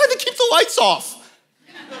here? That's why they keep the lights off.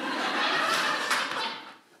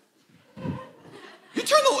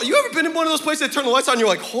 You ever been in one of those places that turn the lights on and you're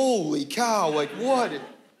like, holy cow, like what?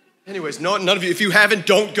 Anyways, none of you, if you haven't,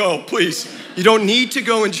 don't go, please. You don't need to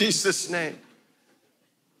go in Jesus' name.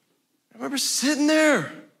 I remember sitting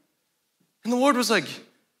there and the Lord was like,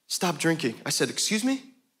 stop drinking. I said, excuse me? He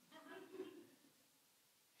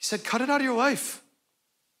said, cut it out of your life.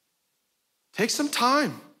 Take some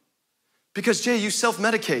time. Because Jay, you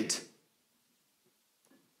self-medicate.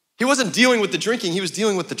 He wasn't dealing with the drinking, he was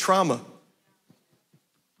dealing with the trauma.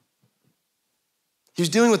 He was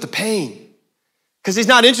dealing with the pain because he's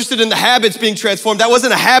not interested in the habits being transformed. That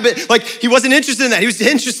wasn't a habit. Like, he wasn't interested in that. He was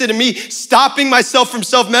interested in me stopping myself from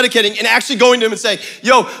self-medicating and actually going to him and saying,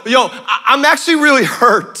 yo, I'm actually really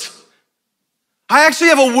hurt. I actually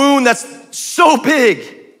have a wound that's so big.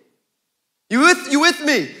 You with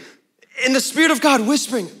me? In the Spirit of God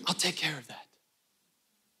whispering, I'll take care of that.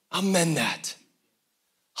 I'll mend that.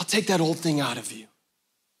 I'll take that old thing out of you.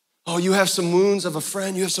 Oh, you have some wounds of a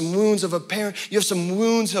friend. You have some wounds of a parent. You have some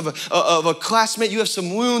wounds of a classmate. You have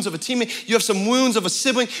some wounds of a teammate. You have some wounds of a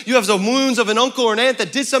sibling. You have some wounds of an uncle or an aunt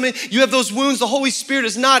that did something. You have those wounds. The Holy Spirit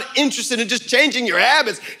is not interested in just changing your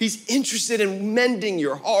habits. He's interested in mending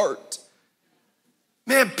your heart.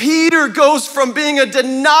 Man, Peter goes from being a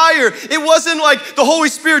denier. It wasn't like the Holy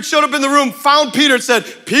Spirit showed up in the room, found Peter and said,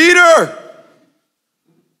 Peter,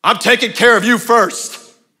 I'm taking care of you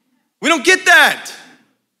first. We don't get that.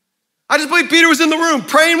 I just believe Peter was in the room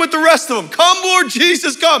praying with the rest of them. Come, Lord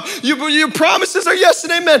Jesus, come. Your promises are yes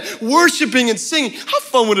and amen. Worshiping and singing. How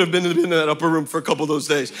fun would it have been to be in that upper room for a couple of those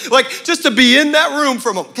days? Like, just to be in that room for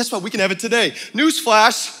a moment. Guess what? We can have it today.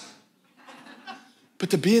 Newsflash. But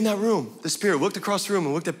to be in that room, the Spirit looked across the room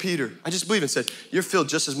and looked at Peter. I just believe and said, you're filled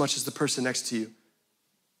just as much as the person next to you.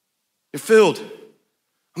 You're filled.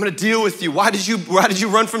 I'm gonna deal with you. Why did you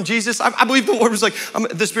run from Jesus? I believe the Lord was like,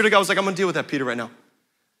 the Spirit of God was like, I'm gonna deal with that, Peter, right now.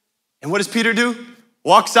 And what does Peter do?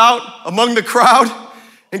 Walks out among the crowd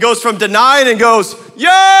and goes from denying and goes,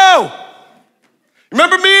 yo,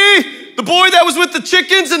 remember me? The boy that was with the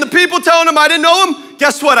chickens and the people telling him I didn't know him?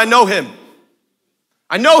 Guess what? I know him.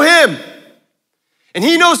 I know him. And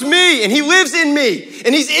he knows me and he lives in me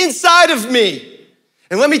and he's inside of me.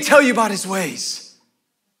 And let me tell you about his ways.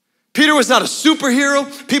 Peter was not a superhero.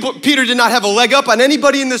 Peter did not have a leg up on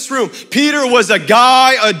anybody in this room. Peter was a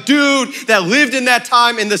guy, a dude that lived in that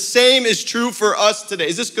time, and the same is true for us today.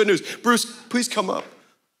 Is this good news? Bruce, please come up.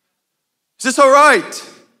 Is this all right?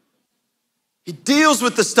 He deals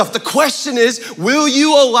with the stuff. The question is, will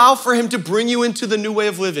you allow for him to bring you into the new way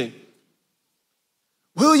of living?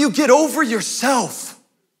 Will you get over yourself?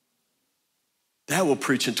 That will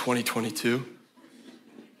preach in 2022.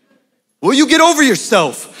 Will you get over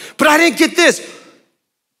yourself? But I didn't get this.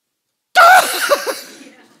 I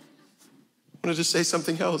wanted to say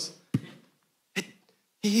something else.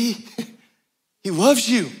 He loves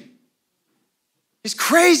you. He's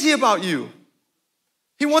crazy about you.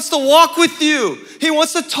 He wants to walk with you. He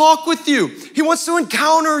wants to talk with you. He wants to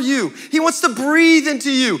encounter you. He wants to breathe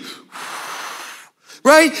into you.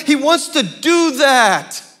 Right? He wants to do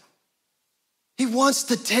that. He wants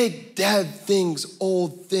to take dead things,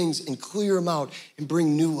 old things, and clear them out and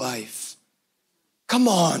bring new life. Come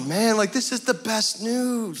on, man. Like, this is the best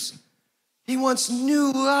news. He wants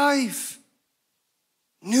new life.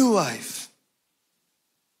 New life.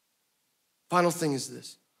 Final thing is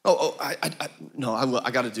this. I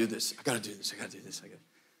got to do this. I got to do this.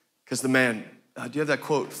 Because the man, do you have that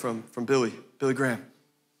quote from Billy Graham?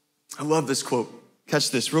 I love this quote. Catch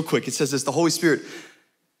this real quick. It says this, the Holy Spirit.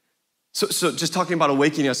 So just talking about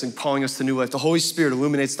awakening us and calling us to new life, the Holy Spirit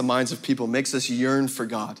illuminates the minds of people, makes us yearn for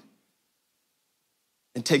God,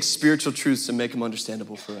 and takes spiritual truths and make them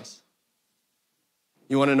understandable for us.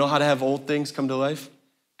 You want to know how to have old things come to life?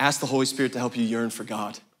 Ask the Holy Spirit to help you yearn for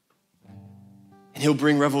God. And he'll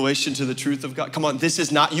bring revelation to the truth of God. Come on, this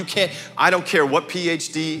is not, you can't, I don't care what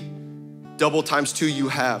PhD double times 2 you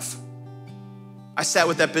have. I sat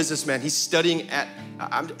with that businessman. He's studying at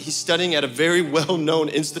a very well-known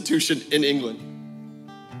institution in England.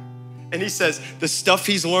 And he says, the stuff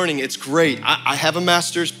he's learning, it's great. I have a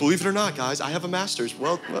master's. Believe it or not, guys, I have a master's.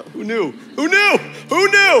 Well, who knew? Who knew? Who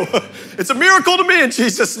knew? It's a miracle to me in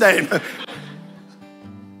Jesus' name.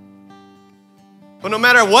 But no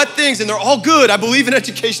matter what things, and they're all good. I believe in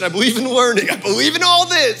education. I believe in learning. I believe in all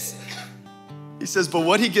this. He says, but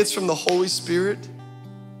what he gets from the Holy Spirit,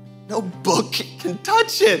 no book can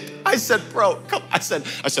touch it. I said, bro, come. I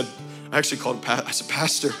actually called him, I said,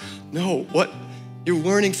 Pastor, no, what? You're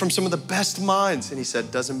learning from some of the best minds. And he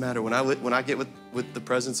said, doesn't matter. When I get with the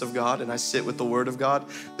presence of God and I sit with the word of God,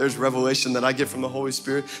 there's revelation that I get from the Holy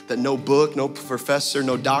Spirit that no book, no professor,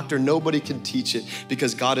 no doctor, nobody can teach it,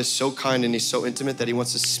 because God is so kind and he's so intimate that he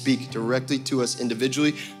wants to speak directly to us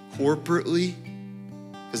individually, corporately,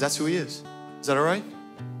 because that's who he is. Is that all right?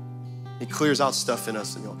 He clears out stuff in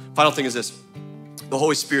us. Final thing is this. The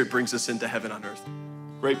Holy Spirit brings us into heaven on earth.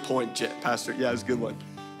 Great point, Pastor. Yeah, it was a good one.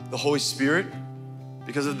 The Holy Spirit,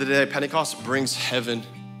 because of the day of Pentecost, brings heaven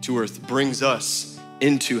to earth, brings us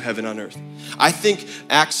into heaven on earth. I think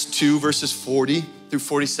Acts 2 verses 40 through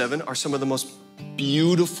 47 are some of the most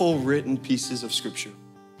beautiful written pieces of scripture.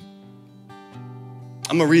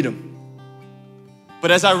 I'm gonna read them. But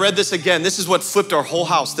as I read this again, this is what flipped our whole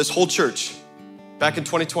house, this whole church, back in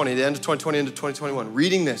 2020, the end of 2020 into 2021,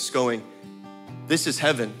 reading this going, this is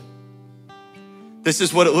heaven. This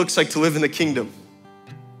is what it looks like to live in the kingdom.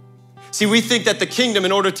 See, we think that the kingdom,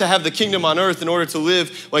 in order to have the kingdom on earth, in order to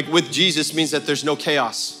live like with Jesus, means that there's no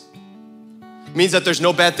chaos. Means that there's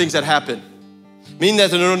no bad things that happen. Means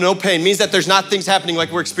that there's no pain. Means that there's not things happening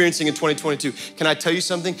like we're experiencing in 2022. Can I tell you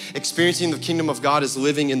something? Experiencing the kingdom of God is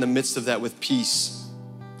living in the midst of that with peace,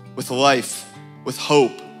 with life, with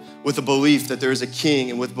hope, with a belief that there is a king,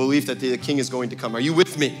 and with belief that the king is going to come. Are you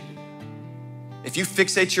with me? If you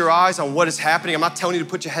fixate your eyes on what is happening, I'm not telling you to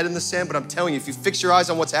put your head in the sand, but I'm telling you, if you fix your eyes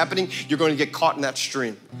on what's happening, you're going to get caught in that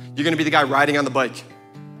stream. You're going to be the guy riding on the bike.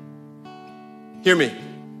 Hear me.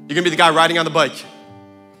 You're going to be the guy riding on the bike.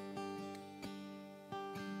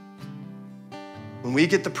 When we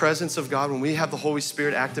get the presence of God, when we have the Holy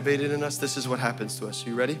Spirit activated in us, this is what happens to us. Are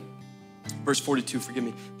you ready? Verse 42, forgive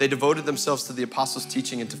me. They devoted themselves to the apostles'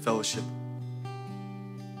 teaching and to fellowship.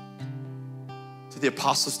 The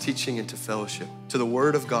apostles' teaching and to fellowship, to the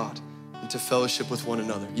word of God and to fellowship with one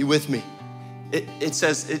another. You with me? It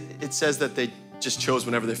says that they just chose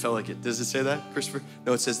whenever they felt like it. Does it say that, Christopher?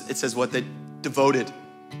 No, it says what they devoted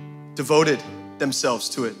themselves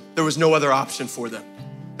to it. There was no other option for them.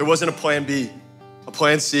 There wasn't a plan B, a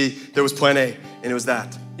plan C, there was plan A, and it was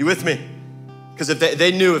that. You with me? Because if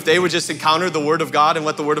they knew if they would just encounter the word of God and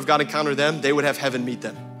let the word of God encounter them, they would have heaven meet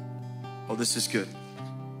them. Oh, this is good.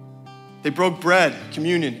 They broke bread,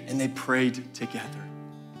 communion, and they prayed together.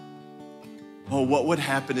 Oh, what would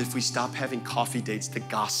happen if we stopped having coffee dates to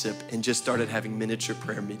gossip and just started having miniature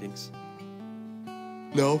prayer meetings?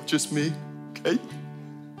 No, just me, okay?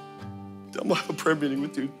 I'm gonna have a prayer meeting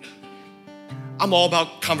with you. I'm all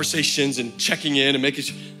about conversations and checking in and making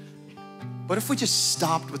sure. But if we just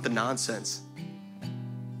stopped with the nonsense,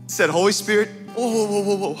 said, Holy Spirit,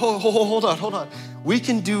 whoa, hold on. We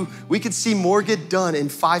could see more get done in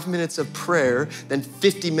 5 minutes of prayer than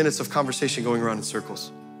 50 minutes of conversation going around in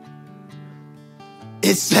circles.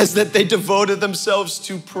 It says that they devoted themselves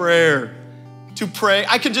to prayer. To pray.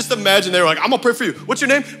 I can just imagine they were like, I'm gonna pray for you. What's your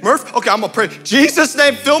name? Murph? Okay, I'm gonna pray. Jesus'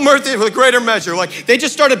 name, Phil Murphy with a greater measure. Like, they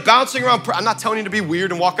just started bouncing around. I'm not telling you to be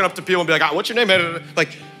weird and walking up to people and be like, what's your name?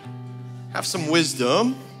 Like, have some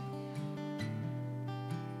wisdom.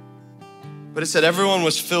 But it said everyone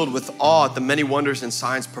was filled with awe at the many wonders and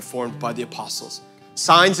signs performed by the apostles.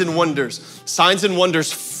 Signs and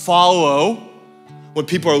wonders follow when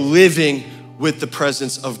people are living with the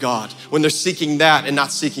presence of God, when they're seeking that and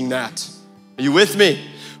not seeking that. Are you with me?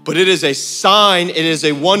 But it is a sign, it is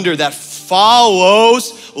a wonder that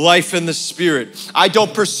follows life in the Spirit. I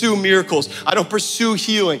don't pursue miracles. I don't pursue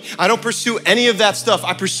healing. I don't pursue any of that stuff.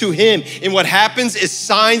 I pursue Him. And what happens is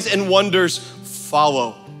signs and wonders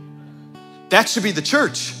follow. That should be the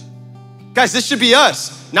church. Guys, this should be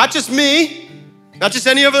us. Not just me, not just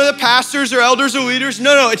any of the pastors or elders or leaders.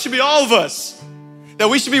 No, it should be all of us. That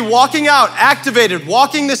we should be walking out, activated,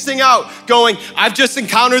 walking this thing out, going, I've just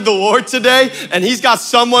encountered the Lord today, and He's got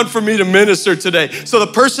someone for me to minister today. So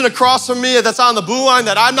the person across from me that's on the blue line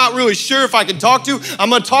that I'm not really sure if I can talk to, I'm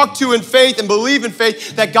gonna talk to in faith and believe in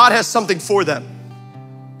faith that God has something for them.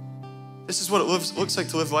 This is what it looks like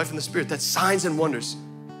to live life in the Spirit, that signs and wonders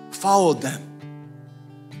followed them.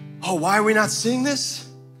 Oh, why are we not seeing this?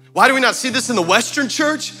 Why do we not see this in the Western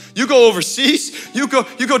church? You go overseas, you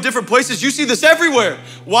go different places, you see this everywhere.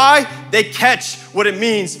 Why? They catch what it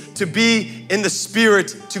means to be in the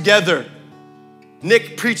Spirit together.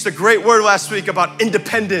 Nick preached a great word last week about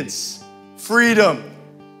independence, freedom.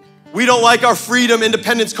 We don't like our freedom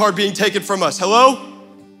independence card being taken from us. Hello?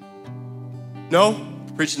 No?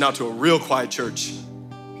 Preaching out to a real quiet church.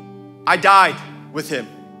 I died with him.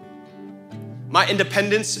 My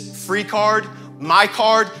independence free card, my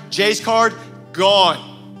card, Jay's card,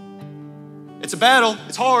 gone. It's a battle,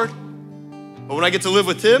 it's hard. But when I get to live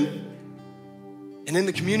with him and in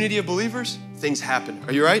the community of believers, things happen.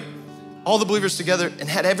 Are you right? All the believers together and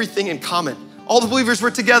had everything in common. All the believers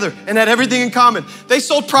were together and had everything in common. They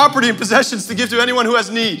sold property and possessions to give to anyone who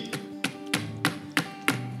has need.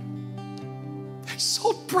 They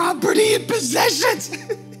sold property and possessions.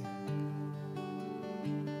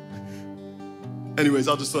 Anyways,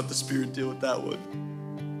 I'll just let the Spirit deal with that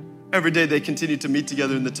one. Every day they continued to meet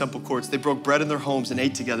together in the temple courts. They broke bread in their homes and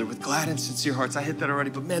ate together with glad and sincere hearts. I hit that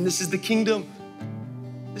already, but man, this is the kingdom.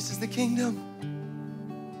 This is the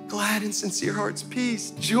kingdom. Glad and sincere hearts,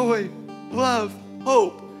 peace, joy, love,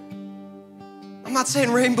 hope. I'm not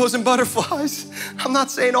saying rainbows and butterflies. I'm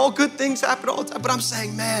not saying all good things happen all the time, but I'm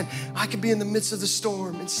saying, man, I could be in the midst of the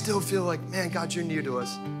storm and still feel like, man, God, you're near to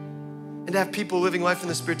us. And to have people living life in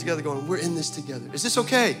the Spirit together going, we're in this together. Is this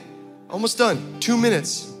okay? Almost done, 2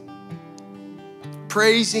 minutes.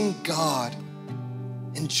 Praising God,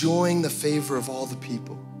 enjoying the favor of all the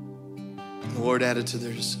people. And the Lord added to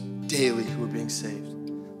theirs daily who were being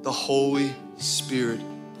saved. The Holy Spirit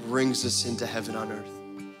brings us into heaven on earth.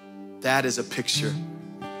 That is a picture.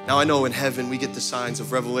 Now I know in heaven we get the signs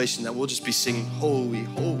of revelation that we'll just be singing, holy,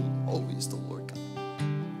 holy, holy is the Lord God.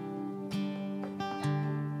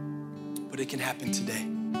 But it can happen today.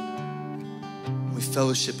 When we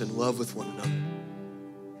fellowship in love with one another.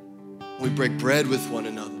 When we break bread with one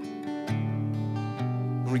another.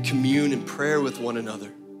 When we commune in prayer with one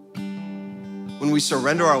another. When we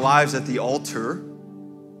surrender our lives at the altar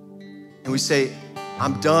and we say,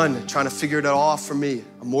 I'm done trying to figure it off for me.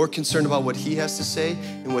 I'm more concerned about what he has to say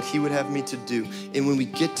and what he would have me to do. And when we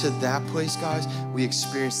get to that place, guys, we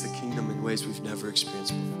experience the kingdom in ways we've never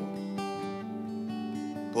experienced before.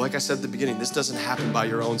 But like I said at the beginning, this doesn't happen by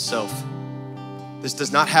your own self. This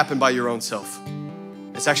does not happen by your own self.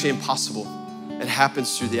 It's actually impossible. It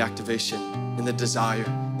happens through the activation and the desire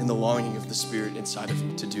and the longing of the Spirit inside of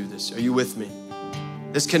you to do this. Are you with me?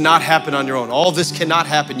 This cannot happen on your own. All this cannot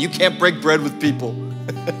happen. You can't break bread with people.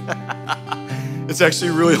 It's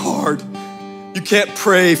actually really hard. You can't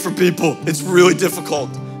pray for people. It's really difficult.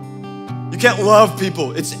 You can't love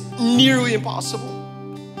people. It's nearly impossible.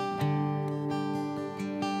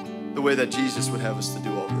 The way that Jesus would have us to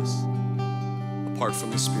do all this, apart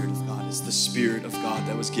from the Spirit of God, is the Spirit of God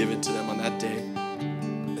that was given to them on that day,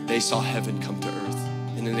 that they saw heaven come to earth,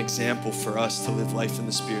 and an example for us to live life in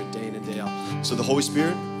the Spirit day in and day out. So the Holy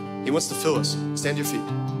Spirit, he wants to fill us. Stand to your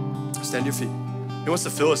feet. Stand to your feet. He wants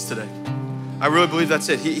to fill us today. I really believe that's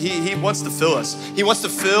it. He wants to fill us. He wants to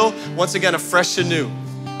fill, once again, afresh and new.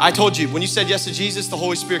 I told you, when you said yes to Jesus, the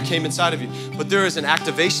Holy Spirit came inside of you. But there is an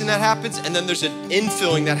activation that happens, and then there's an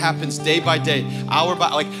infilling that happens day by day, hour by,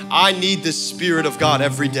 like, I need the Spirit of God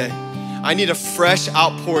every day. I need a fresh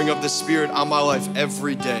outpouring of the Spirit on my life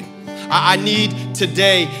every day. I need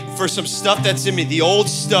today for some stuff that's in me, the old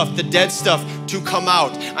stuff, the dead stuff, to come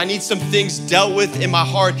out. I need some things dealt with in my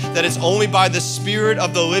heart that it's only by the Spirit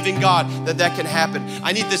of the living God that can happen.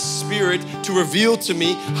 I need the Spirit to reveal to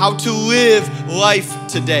me how to live life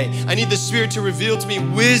today. I need the Spirit to reveal to me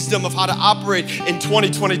wisdom of how to operate in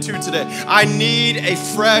 2022 today. I need a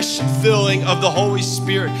fresh filling of the Holy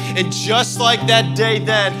Spirit. And just like that day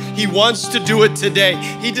then, he wants to do it today.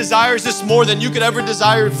 He desires this more than you could ever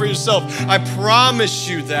desire it for yourself. I promise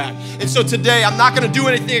you that. And so today, I'm not gonna do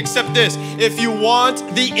anything except this. If you want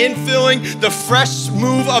the infilling, the fresh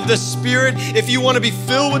move of the Spirit, if you wanna be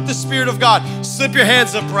filled with the Spirit of God, slip your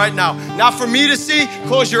hands up right now. Not for me to see,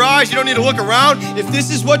 close your eyes, you don't need to look around. If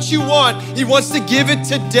this is what you want, he wants to give it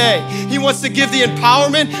today. He wants to give the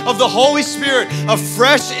empowerment of the Holy Spirit, a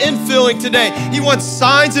fresh infilling today. He wants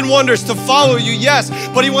signs and wonders to follow you, yes,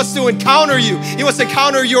 but he wants to encounter you. He wants to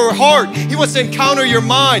encounter your heart. He wants to encounter your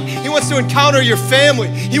mind. He wants to encounter your family.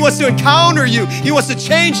 He wants to encounter you. He wants to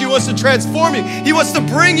change you. He wants to transform you. He wants to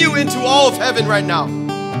bring you into all of heaven right now.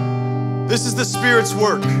 This is the Spirit's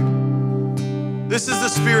work. This is the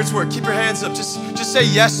Spirit's work. Keep your hands up. Just say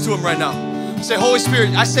yes to him right now. Say, Holy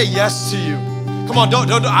Spirit, I say yes to you. Come Come on,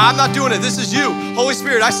 don't, I'm not doing it. This is you. Holy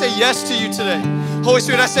Spirit, I say yes to you today. Holy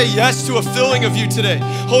Spirit, I say yes to a filling of you today.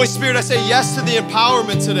 Holy Spirit, I say yes to the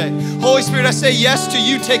empowerment today. Holy Spirit, I say yes to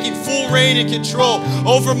you taking full reign and control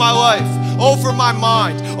over my life, over my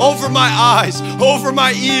mind, over my eyes, over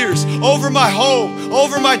my ears, over my home,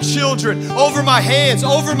 over my children, over my hands,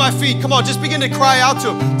 over my feet. Come on, just begin to cry out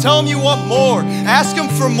to him. Tell him you want more. Ask him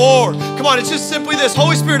for more. Come on, it's just simply this.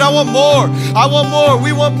 Holy Spirit, I want more. I want more.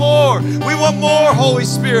 We want more. We want more, Holy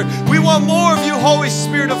Spirit. We want more of you, Holy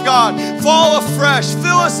Spirit of God. Fall afresh.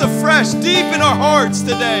 Fill us afresh deep in our hearts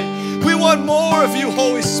today. We want more of you,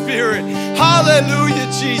 Holy Spirit.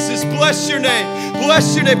 Hallelujah, Jesus. Bless your name.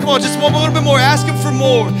 Bless your name. Come on, just one little bit more. Ask him for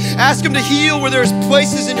more. Ask him to heal where there's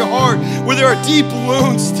places in your heart where there are deep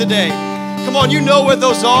wounds today. Come on, you know where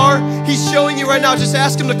those are. He's showing you right now. Just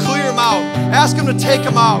ask him to clear them out. Ask him to take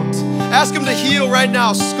them out. Ask him to heal right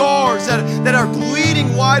now. Scars that are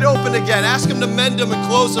bleeding wide open again. Ask him to mend them and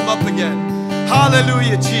close them up again.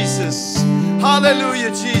 Hallelujah, Jesus. Hallelujah,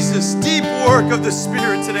 Jesus. Deep work of the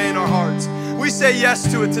Spirit today in our hearts. We say yes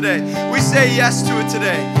to it today. We say yes to it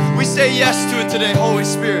today. We say yes to it today, Holy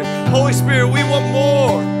Spirit. Holy Spirit, we want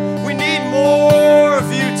more. We need more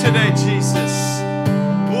of you today, Jesus.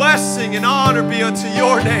 Blessing and honor be unto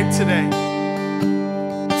your name today.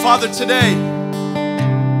 Father, today,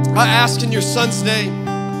 I ask in your Son's name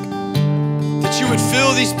that you would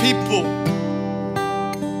fill these people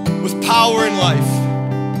with power and life.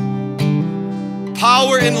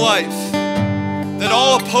 Power in life, that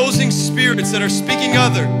all opposing spirits that are speaking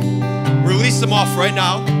other, release them off right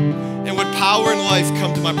now, and would power and life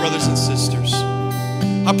come to my brothers and sisters.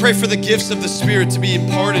 I pray for the gifts of the Spirit to be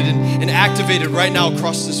imparted and activated right now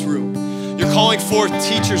across this room. You're calling forth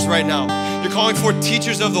teachers right now. You're calling forth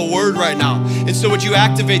teachers of the word right now. And so would you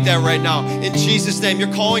activate that right now in Jesus' name?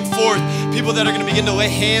 You're calling forth people that are going to begin to lay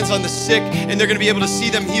hands on the sick and they're going to be able to see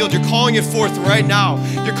them healed. You're calling it forth right now.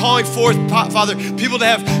 You're calling forth, Father, people to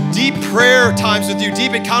have deep prayer times with you,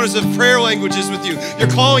 deep encounters of prayer languages with you. You're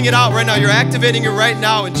calling it out right now. You're activating it right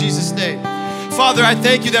now in Jesus' name. Father, I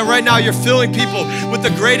thank you that right now you're filling people with the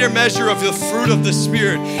greater measure of the fruit of the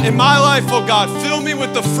Spirit. In my life, oh God, fill me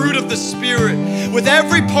with the fruit of the Spirit. With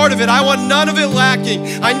every part of it, I want none of it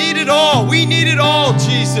lacking. I need it all. We need it all,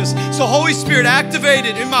 Jesus. So Holy Spirit, activate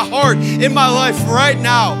it in my heart, in my life right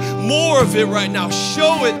now. More of it right now.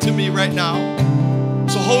 Show it to me right now.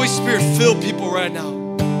 So Holy Spirit, fill people right now.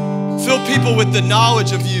 Fill people with the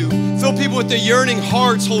knowledge of you. Fill people with the yearning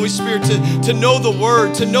hearts, Holy Spirit, to know the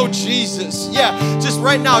word, to know Jesus. Yeah, just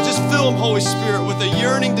right now, just fill them, Holy Spirit, with a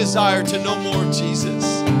yearning desire to know more of Jesus.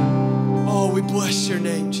 Oh, we bless your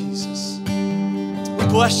name, Jesus. We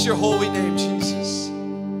bless your holy name, Jesus.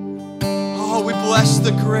 Oh, we bless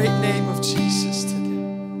the great name of Jesus today.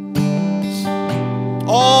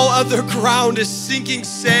 All other ground is sinking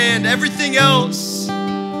sand. Everything else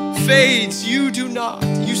fades. You do not.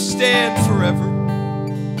 You stand forever.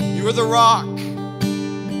 You are the rock.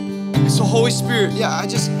 And so Holy Spirit,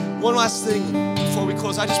 one last thing before we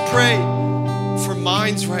close. I just pray for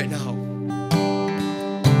minds right now.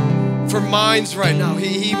 For minds right now.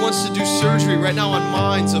 He wants to do surgery right now on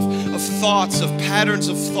minds of thoughts, of patterns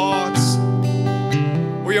of thoughts.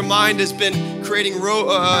 Where your mind has been creating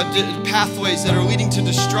pathways that are leading to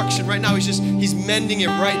destruction. Right now, he's mending it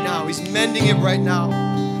right now. He's mending it right now.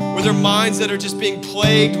 Where there are minds that are just being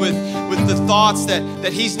plagued with the thoughts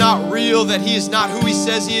that he's not real, that he is not who he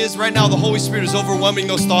says he is. Right now, the Holy Spirit is overwhelming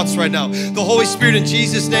those thoughts right now. The Holy Spirit in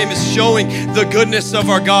Jesus' name is showing the goodness of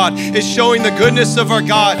our God, is showing the goodness of our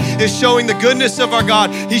God, is showing the goodness of our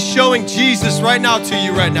God. He's showing Jesus right now to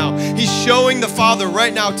you right now. He's showing the Father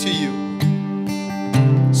right now to you.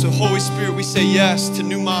 So Holy Spirit, we say yes to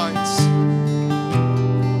new minds.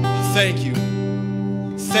 Thank you.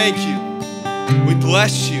 Thank you. We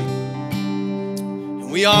bless you and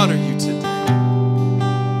we honor you today.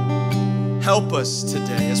 Help us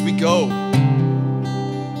today as we go.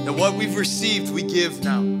 That what we've received, we give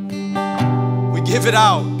now. We give it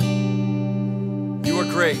out. You are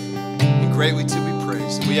great and greatly to be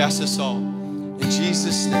praised. And we ask this all in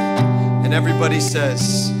Jesus' name. And everybody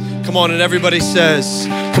says, come on, and everybody says,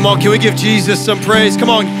 come on, can we give Jesus some praise? Come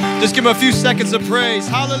on, just give him a few seconds of praise.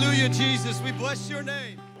 Hallelujah, Jesus. We bless your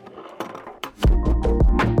name.